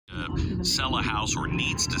to sell a house or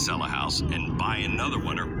needs to sell a house and buy another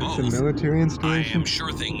one or both, It's a military I installation? am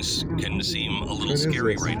sure things can seem a little What is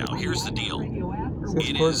scary this? right now. Here's the deal.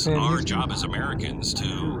 It Fort is Sam our Houston? job as Americans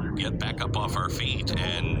to get back up off our feet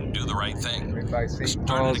and do the right thing. By I St. started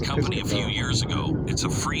Paul's a company a few Episcopal. years ago. It's a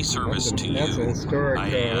free service to That's a you. historic, I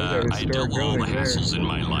historic dealt with all the building there. hassles in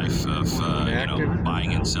my life of Active.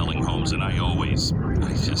 buying and selling homes, and I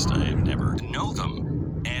never know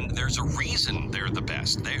them. And there's a reason they're the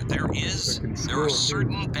best. There are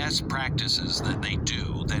certain best practices that they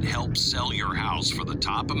do that help sell your house for the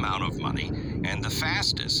top amount of money and the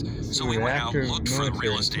fastest. So we went out and looked for the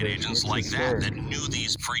real estate agents like that knew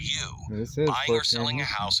these for you. Buying or selling a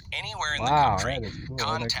house anywhere in the country. Cool.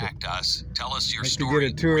 Contact us. Tell us your I'd like to story.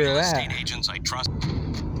 get a tour Real of that. estate agents I trust.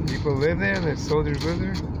 People live there? The soldiers live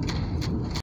there?